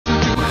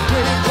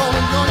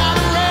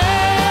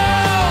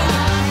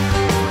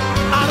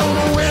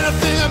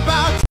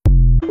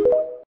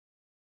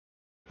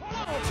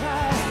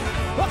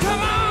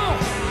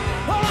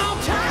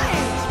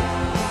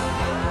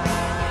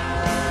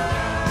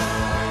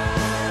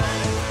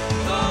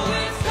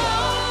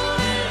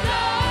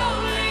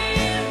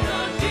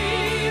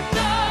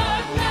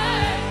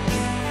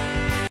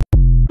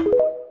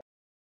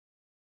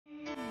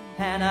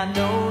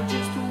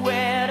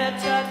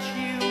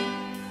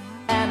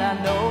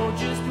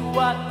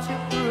what to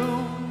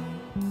prove.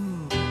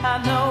 I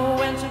know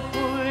when to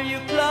pull you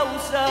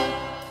closer,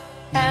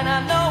 and I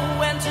know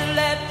when to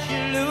let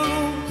you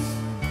loose.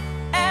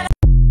 And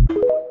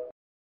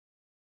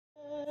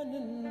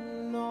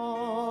I'm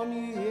on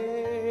the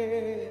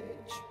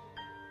edge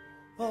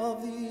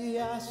of the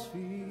ice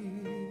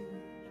field,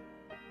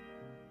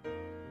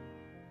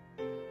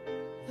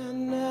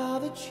 and now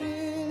the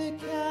chilly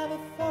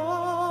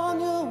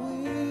California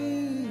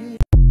wind.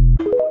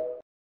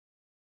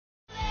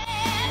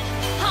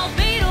 I'll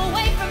beat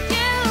away from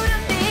you to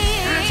me.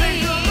 And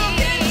take a look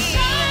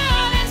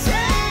inside and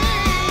say,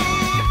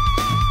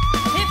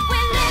 if we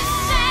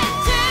listen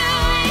to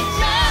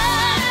each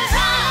other's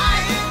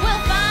heart,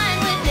 we'll find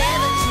we're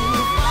never too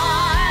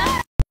far.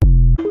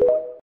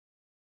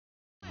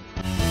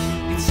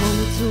 It's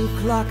only 2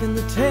 o'clock and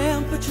the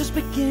temperature's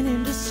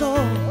beginning to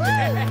soar.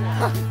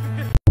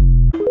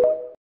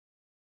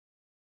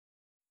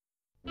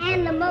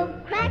 Animal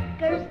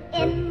crackers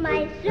in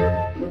my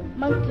soup,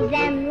 monkeys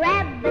and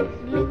rabbits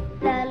loop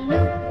the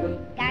loop.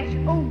 Gosh,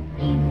 oh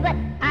gee, but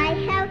I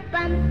have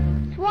fun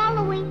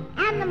swallowing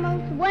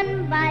animals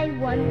one by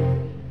one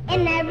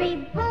in every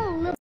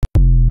bowl of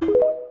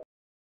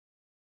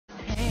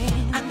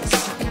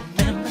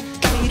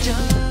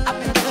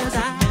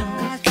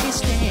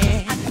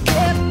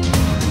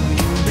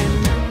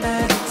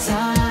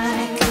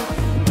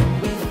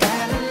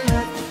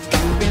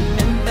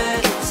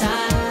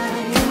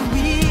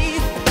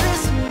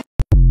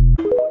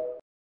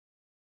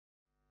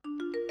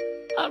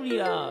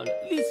Ariel,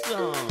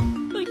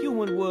 listen, the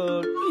human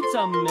world, it's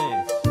a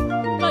mess.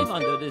 Life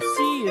under the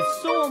sea is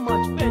so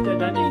much better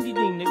than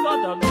anything they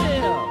got out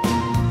there.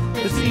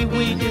 The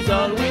seaweed is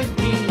always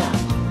greener,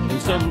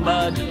 and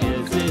somebody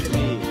else is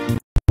me.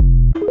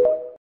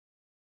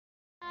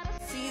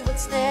 See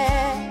what's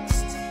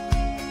next.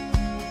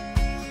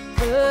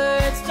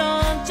 Birds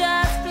don't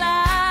just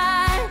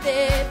fly,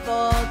 they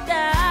fall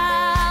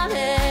down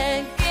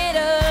and get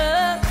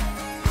up.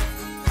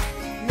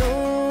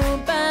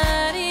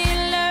 Nobody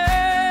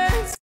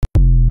learns.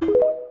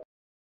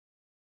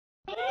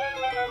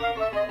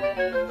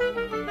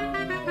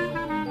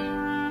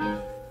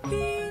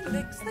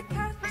 Felix the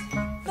cat,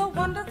 the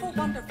wonderful,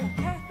 wonderful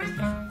cat.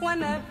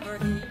 Whenever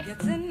he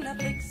gets in a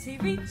fix, he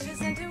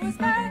reaches into his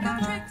bag of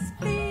tricks.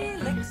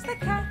 Felix the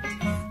cat,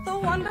 the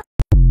wonderful.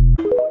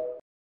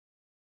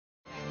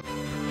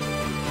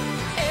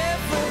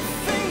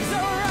 Everything's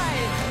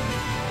alright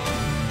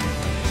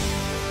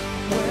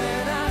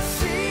when I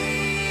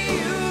see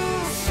you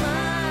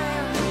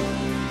smile.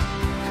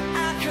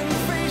 I can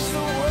face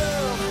the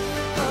world.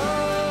 Oh.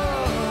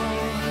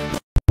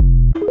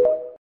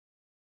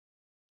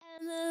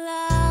 And the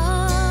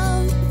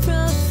love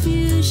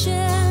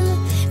profusion,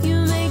 you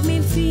make me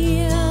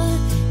feel,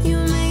 you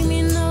make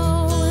me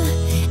know.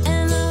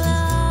 And the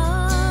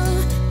love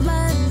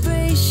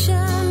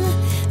vibration,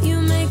 you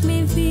make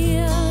me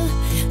feel,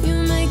 you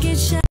make it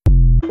shine.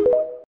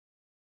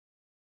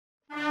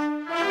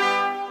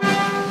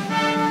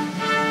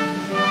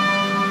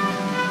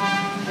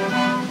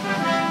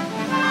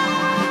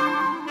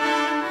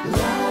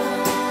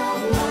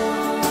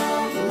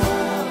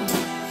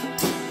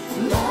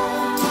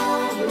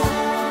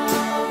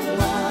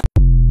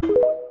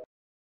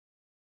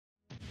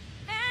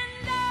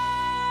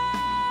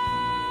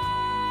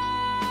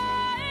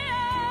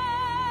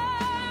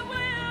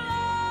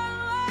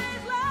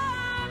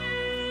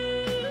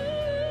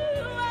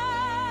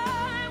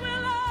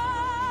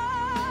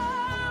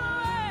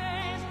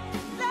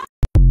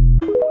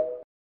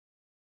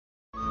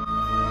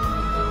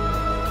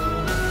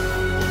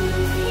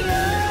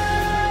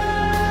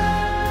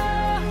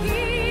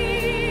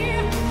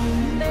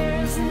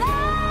 There's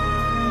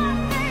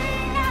nothing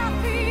I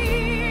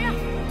fear,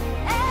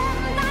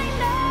 and I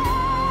know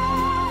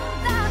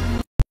that.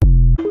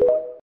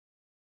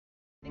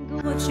 Think of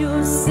what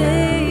you're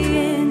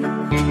saying.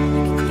 You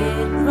can get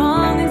it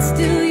wrong, and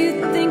still you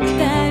think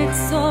that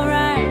it's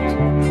alright.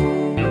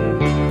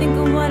 Think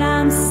of what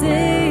I'm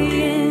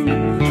saying.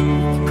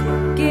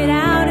 Get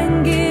out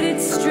and get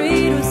it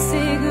straight, or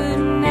say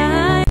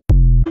goodnight.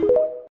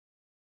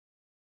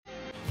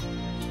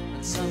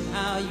 But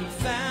somehow you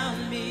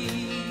found me.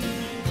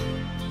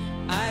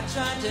 I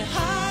tried to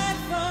hide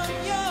from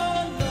your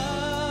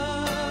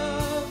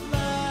love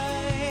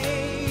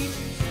light,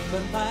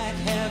 but like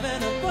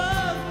heaven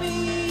above me,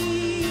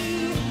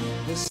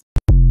 the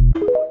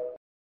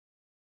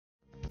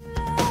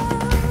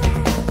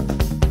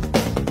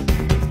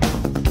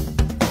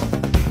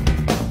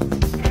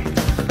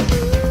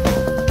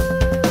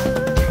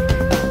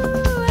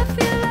I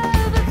feel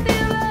love, I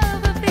feel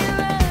love, I feel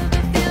love, I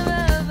feel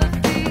love, I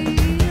feel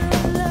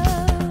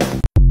love.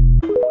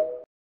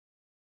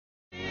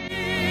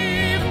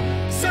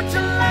 such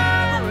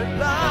elaborate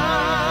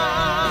lives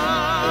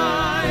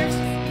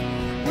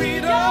we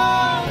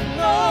don't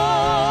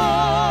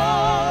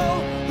know.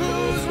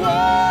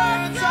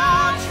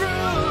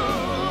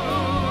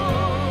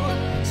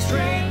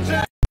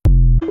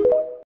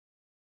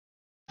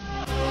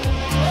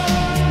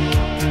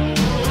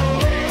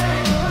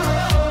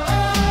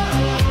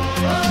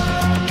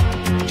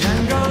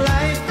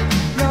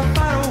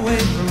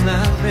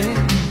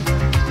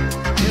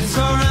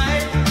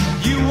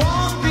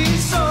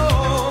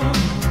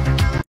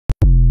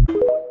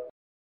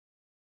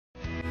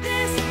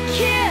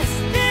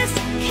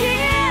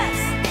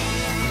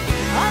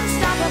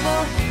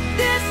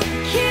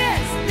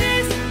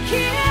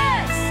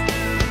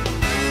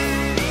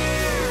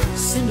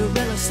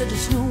 Cinderella said to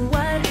Snow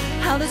White,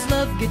 how does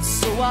love get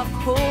so off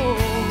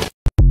course?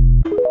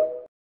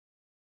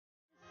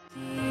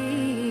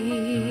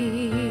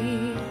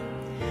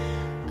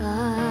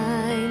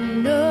 I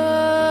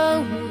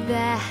know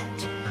that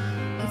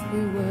if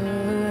we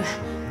were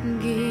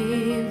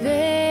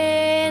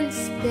given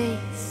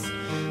space,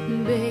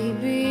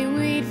 baby,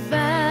 we'd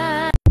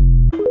find.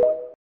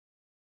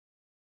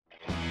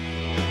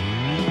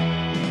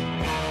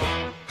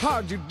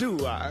 How'd you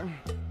do? I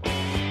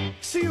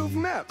see you've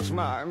met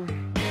my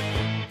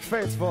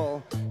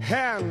faithful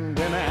hand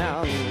in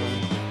hand.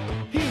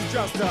 He's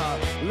just a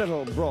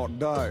little brought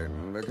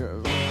down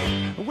because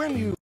when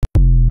you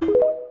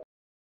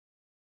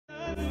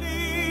At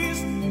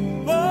least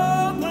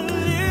for the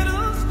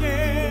little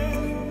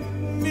scared,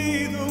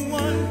 neither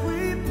one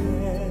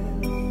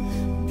prepared.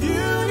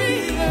 Beauty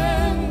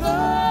and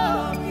the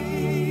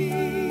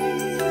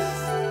Beast.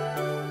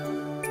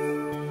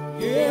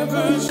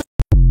 Heaven's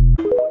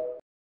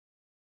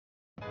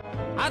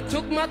I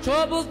took my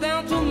troubles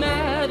down to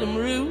Madame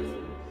Ruth.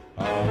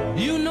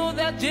 You know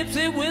that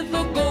gypsy with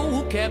the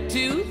gold cap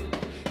tooth.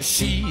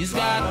 She's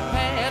got a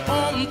pad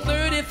on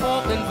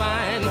 34th and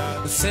Vine,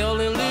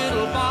 selling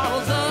little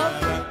bottles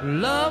of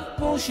love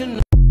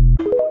potion.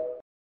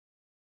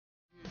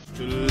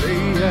 to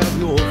lay at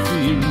your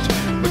feet,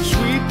 but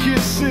sweet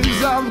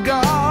kisses I've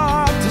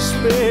got to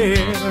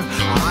spare.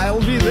 I'll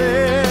be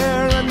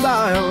there and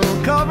I'll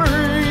cover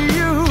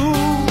you.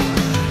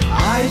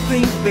 I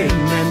think they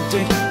meant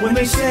it when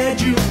they said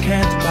you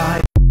can't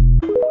buy.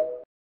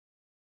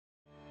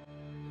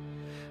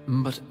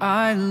 But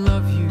I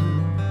love you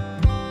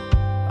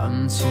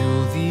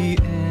until the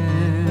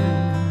end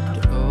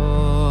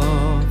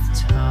of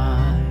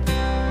time.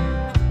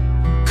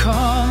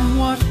 Come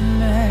what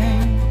may.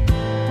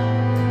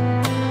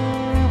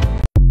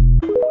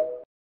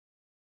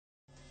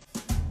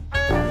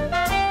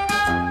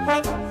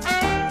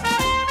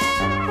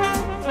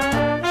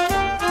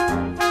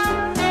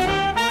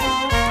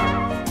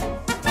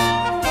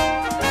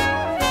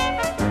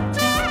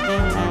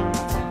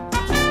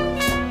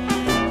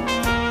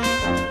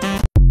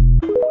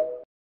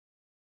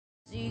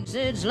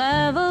 Its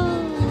level.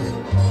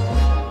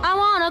 I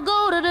wanna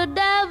go to the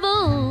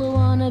devil. I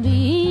wanna be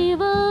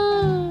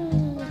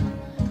evil.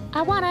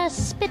 I wanna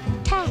spit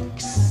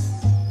tax.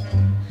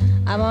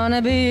 I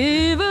wanna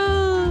be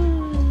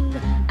evil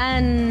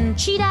and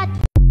cheat at.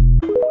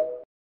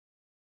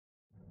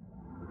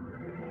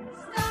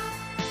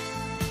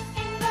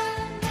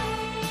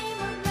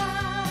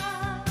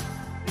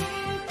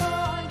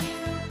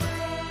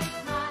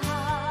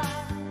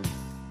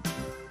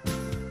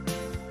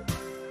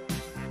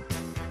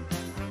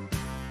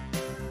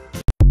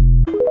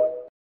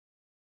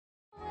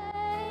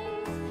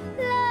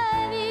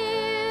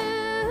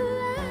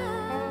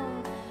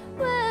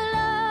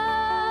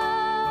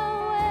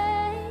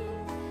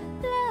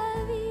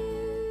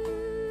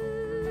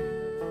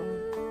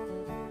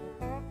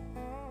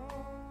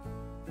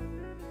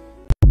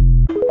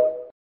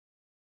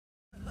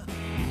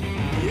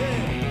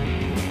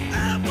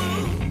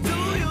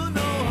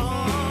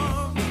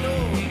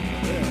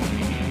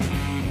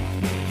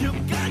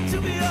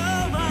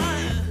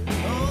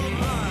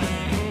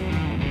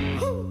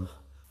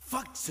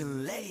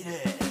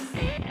 Lady.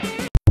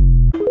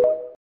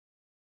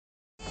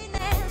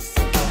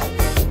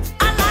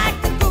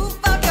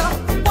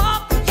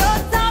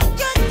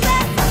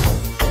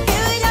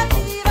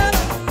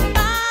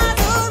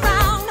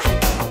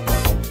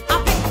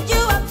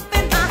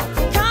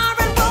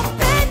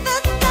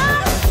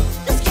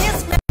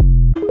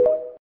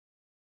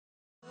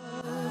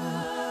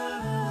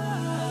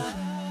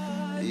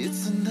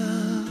 It's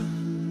enough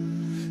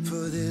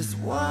for this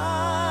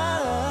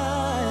wild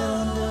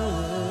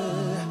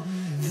wonder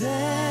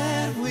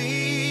that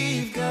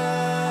we've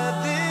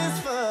got this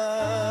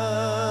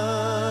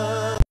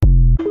far.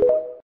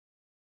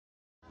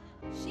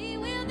 She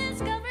will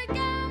discover a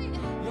guy.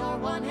 You're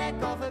one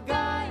heck of a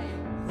guy.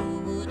 Who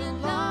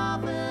wouldn't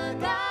love a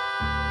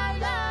guy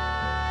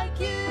like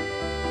you?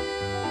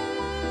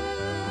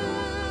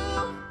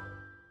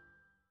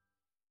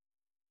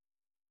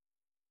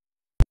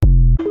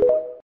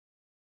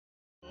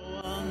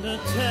 Wonder,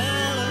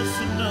 tell us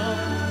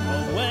no.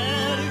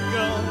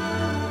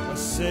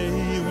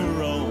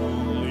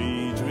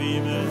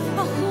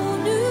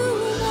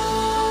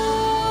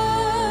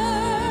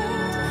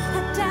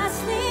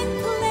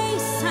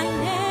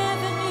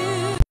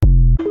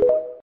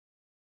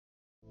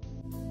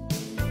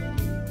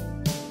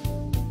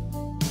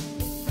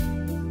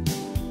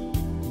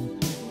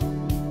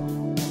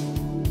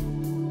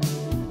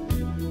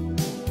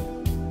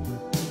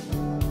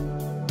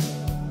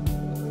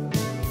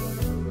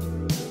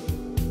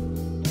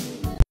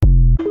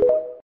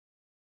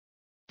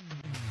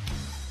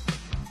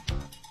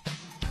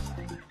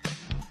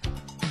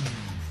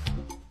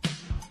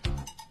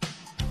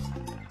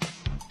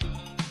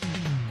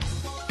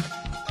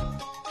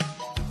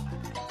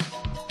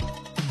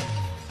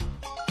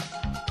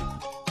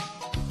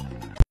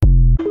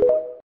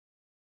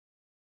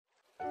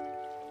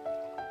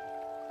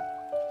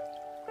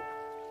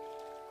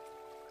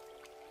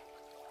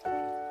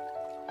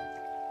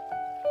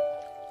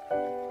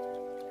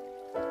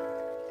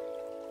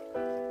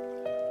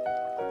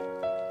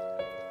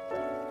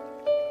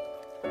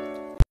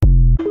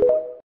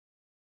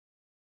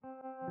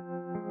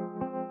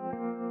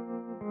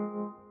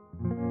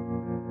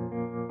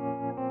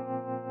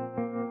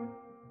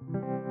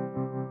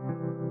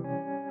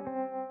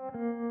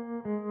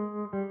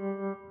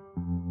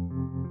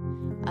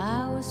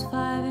 was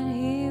 5 and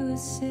he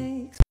was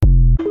 6.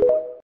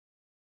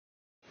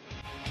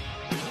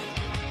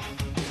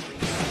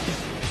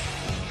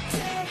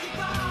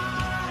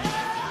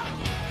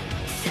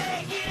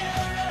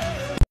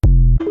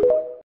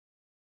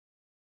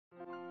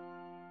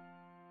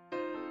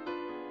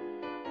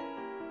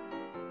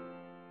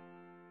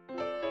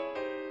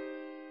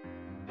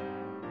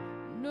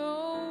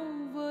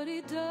 Nobody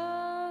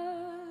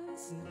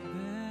does it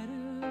better.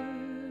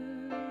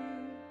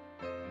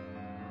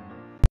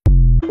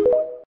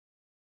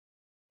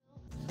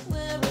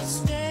 Where I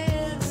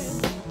stand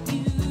with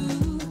you,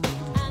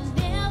 I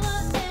never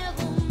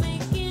ever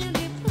make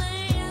any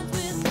plans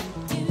with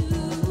you.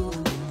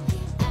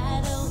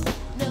 I don't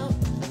know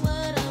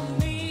what I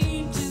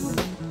mean to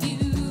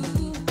you.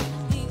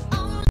 The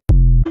only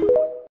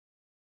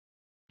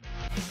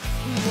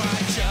Why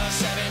just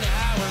 7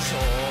 hours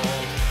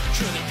old,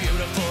 truly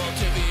beautiful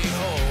to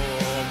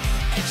behold,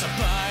 and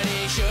somebody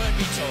should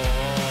be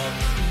told,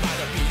 my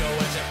libido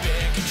is a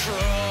bit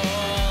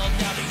controlled.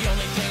 Now the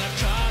only thing I've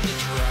come to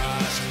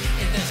trust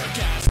is this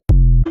gas.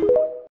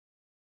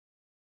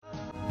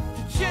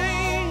 To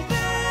change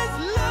this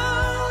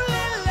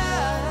lonely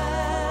life,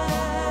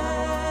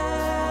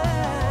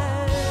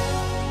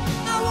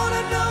 I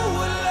wanna know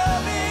what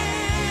love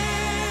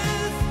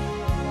is.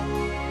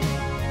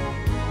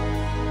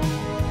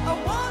 I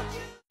want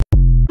you.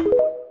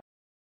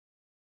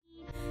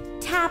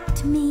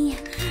 tapped me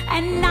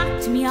and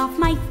knocked me off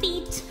my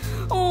feet.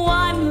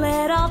 One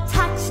little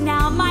touch,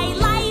 now my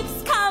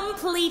life's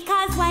complete.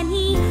 'Cause when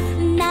he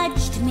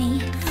nudged me,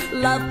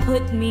 love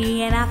put me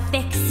in a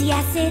fix.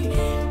 Yes, it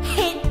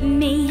hit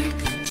me.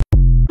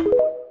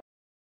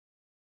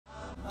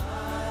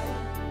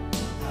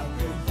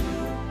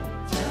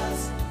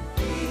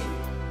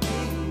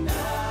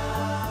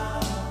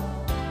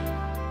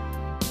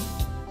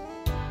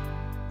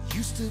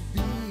 Used to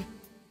be,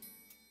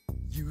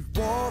 you'd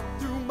walk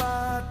through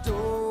my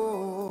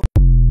door.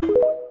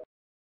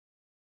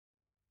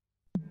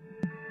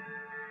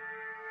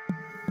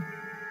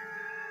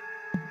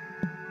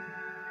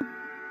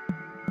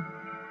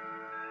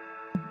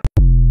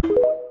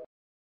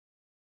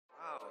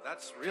 Wow,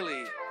 that's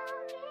really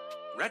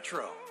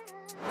retro.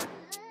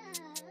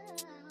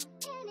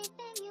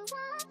 Anything you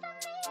want from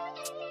me,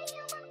 anything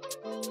you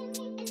want,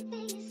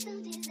 anything you so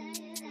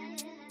desire.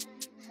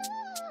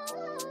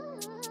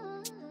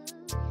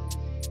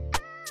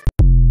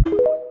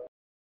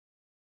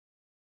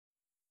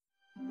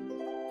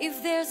 If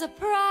there's a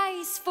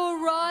price for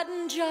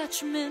rotten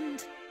judgment,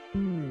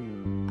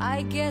 I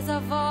guess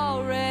I've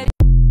already.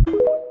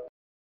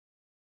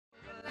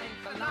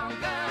 For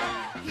longer,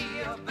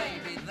 here,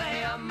 baby,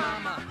 there,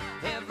 mama,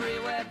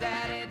 everywhere,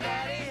 daddy,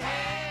 daddy,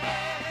 hey.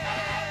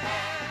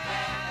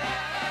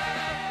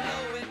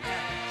 Blow it,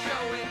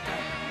 show it,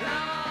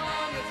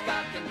 long as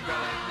God can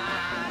grow in my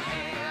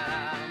hair.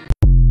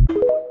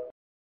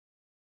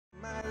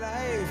 My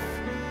life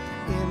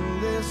in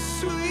this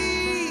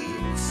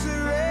sweet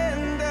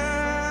surrender,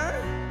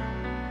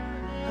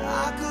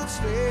 I could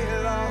stay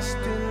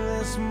lost in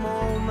this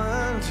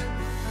moment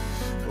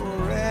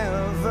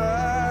forever.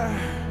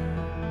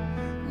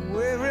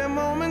 Every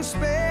moment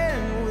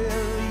spent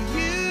with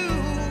you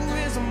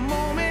is a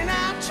moment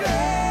I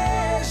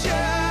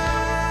treasure.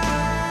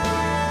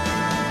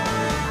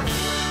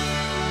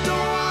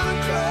 Don't wanna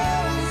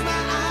close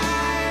my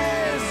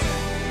eyes,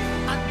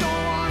 I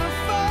don't wanna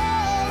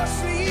fall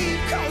asleep,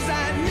 'cause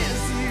I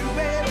miss you,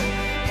 baby,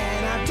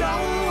 and I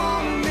don't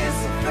wanna miss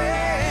a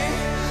thing.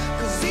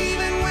 'Cause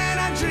even when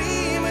I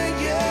dream of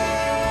you,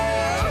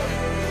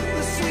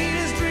 the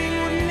sweetest dream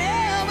would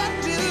never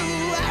do.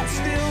 I'd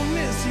still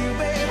miss you,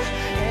 baby,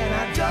 and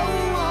I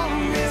don't wanna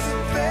miss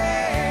a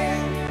thing.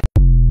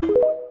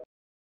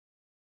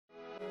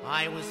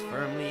 I was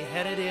firmly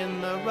headed in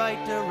the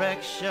right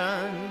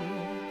direction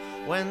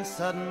when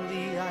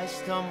suddenly I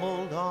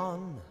stumbled on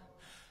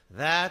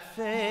that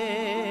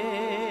face.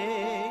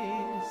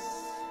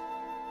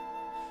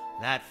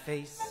 That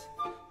face,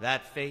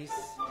 that face.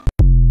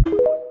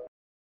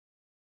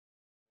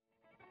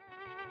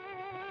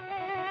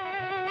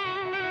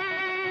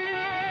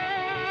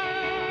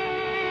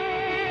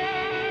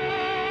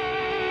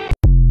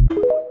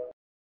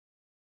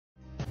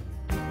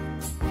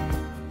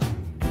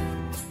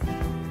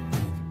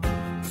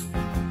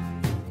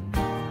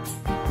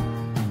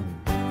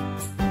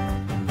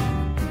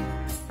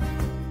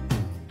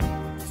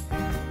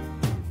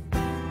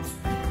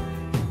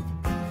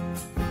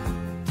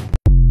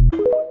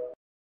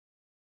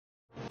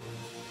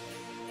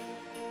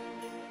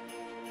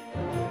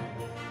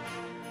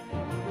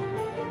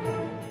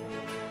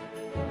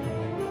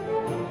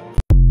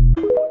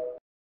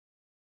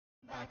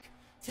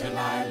 Till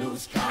I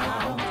lose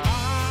count.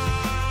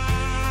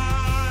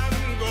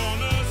 I'm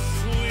gonna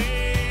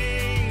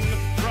swing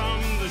from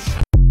the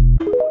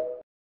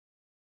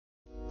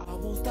I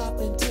won't stop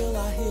until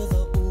I hear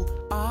the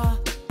ooh-ah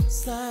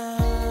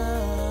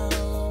sound.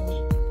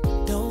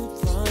 Don't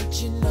front,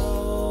 you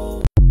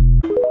know.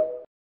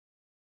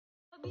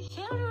 Bir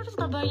şey arıyoruz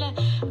da böyle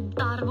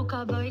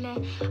darbuka, böyle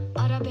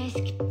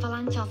arabesk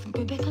falan çalsın.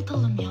 Göbek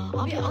atalım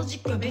Maybe I'll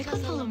just go back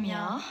home,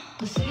 yeah.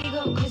 The city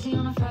go crazy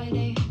on a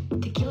Friday.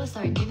 Tequila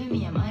start giving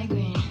me a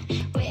migraine.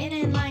 Waiting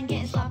in line,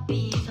 getting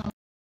sloppy.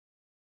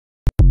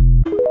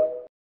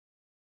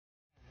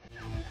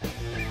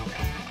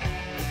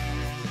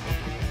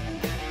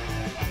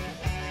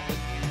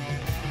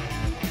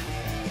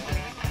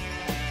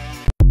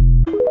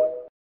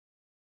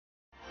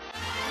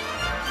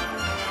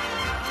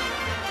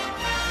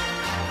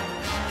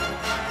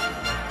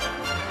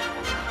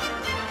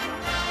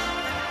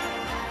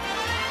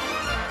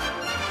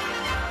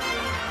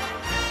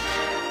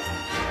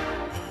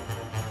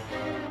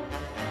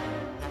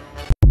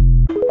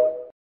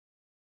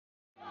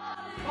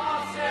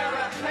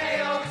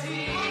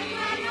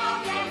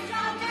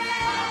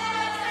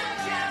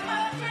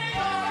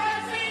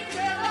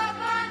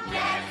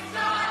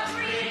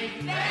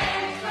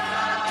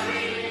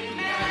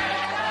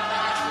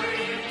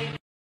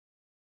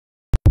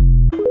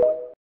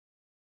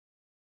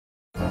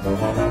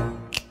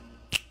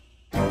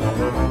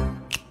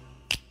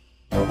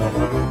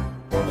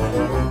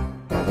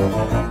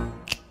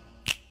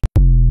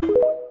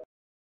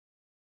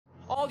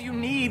 All you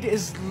need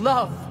is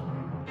love.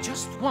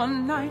 Just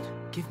one night,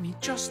 give me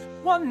just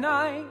one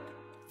night.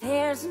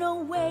 There's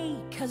no way,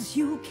 'cause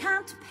you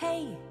can't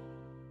pay.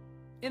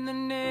 In the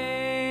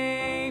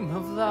name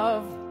of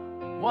love,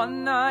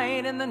 one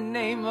night in the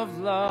name of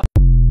love.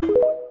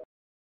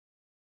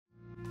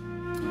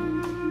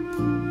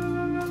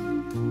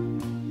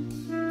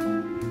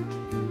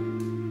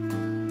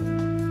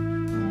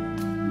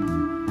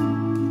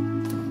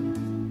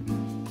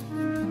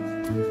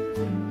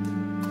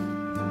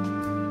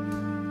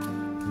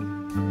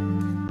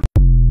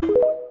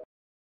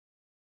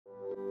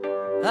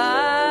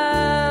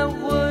 I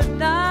would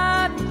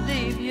not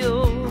leave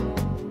you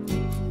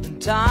in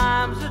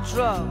times of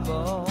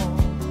trouble.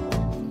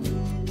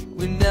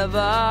 We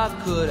never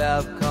could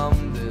have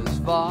come this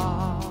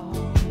far.